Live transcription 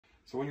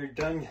So when you're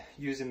done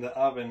using the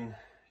oven,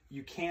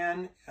 you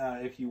can,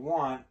 if you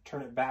want,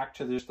 turn it back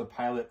to just the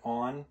pilot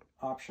on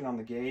option on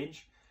the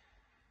gauge.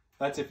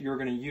 That's if you're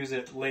going to use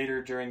it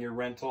later during your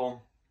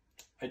rental.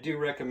 I do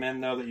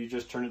recommend though that you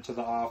just turn it to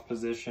the off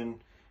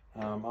position.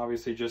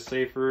 Obviously just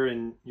safer,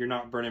 and you're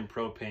not burning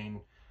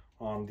propane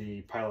on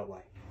the pilot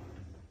light.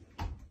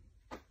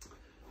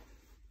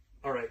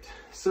 All right,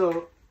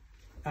 so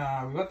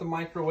we've got the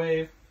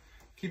microwave.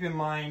 Keep in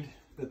mind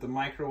that the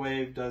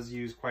microwave does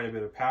use quite a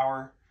bit of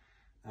power.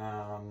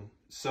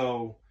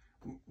 So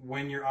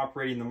when you're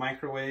operating the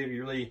microwave,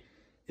 you really,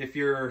 if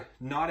you're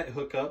not at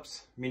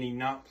hookups, meaning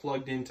not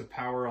plugged into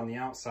power on the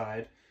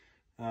outside,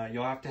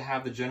 you'll have to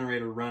have the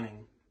generator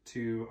running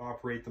to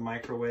operate the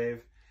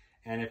microwave.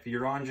 And if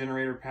you're on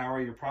generator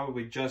power, you're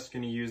probably just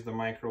going to use the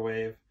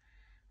microwave.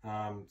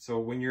 So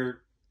when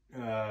you're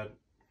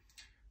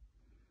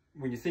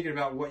thinking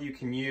about what you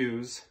can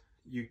use,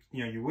 you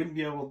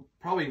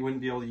probably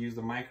wouldn't be able to use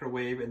the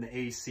microwave and the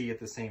AC at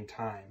the same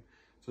time.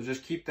 So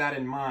just keep that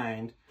in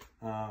mind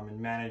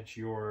and manage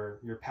your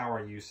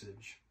power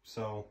usage.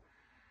 So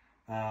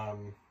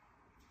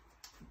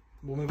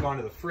we'll move on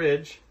to the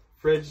fridge.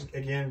 Fridge,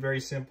 again,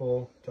 very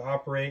simple to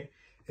operate.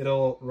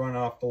 It'll run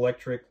off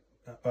electric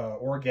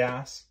or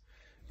gas.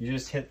 You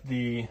just hit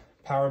the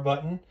power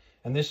button,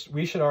 and this,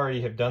 we should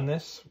already have done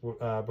this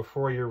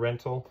before your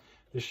rental.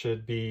 This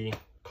should be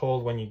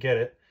cold when you get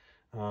it,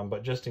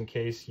 but just in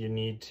case you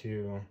need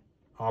to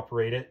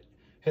operate it,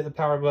 hit the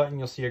power button,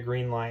 you'll see a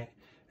green light,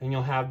 and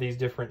you'll have these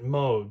different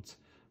modes.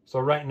 So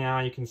right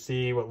now you can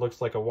see what looks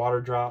like a water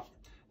drop.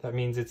 That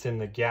means it's in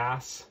the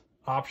gas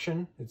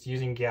option. It's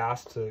using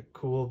gas to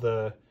cool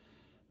the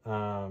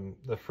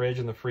fridge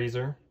and the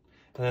freezer.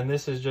 And then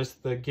this is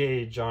just the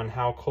gauge on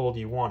how cold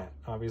you want it.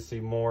 Obviously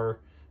more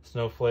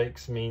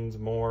snowflakes means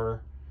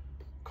more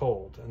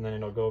cold, and then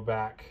it'll go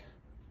back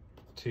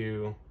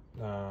to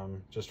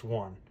just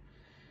 1.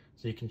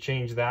 So you can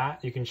change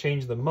that. You can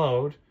change the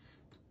mode.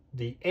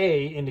 The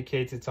A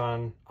indicates it's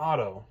on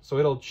auto, so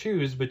it'll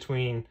choose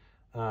between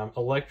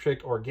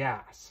electric or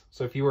gas.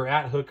 So if you were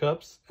at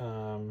hookups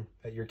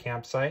at your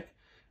campsite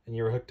and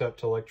you were hooked up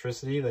to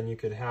electricity, then you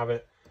could have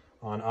it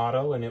on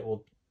auto and it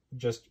will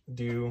just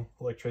do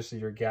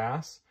electricity or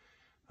gas.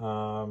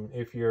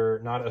 If you're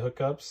not at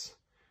hookups,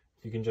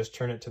 you can just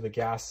turn it to the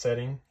gas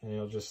setting and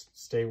it'll just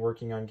stay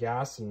working on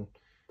gas, and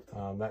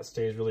that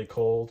stays really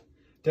cold.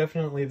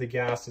 Definitely the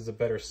gas is a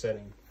better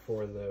setting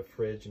for the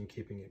fridge and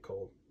keeping it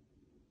cold.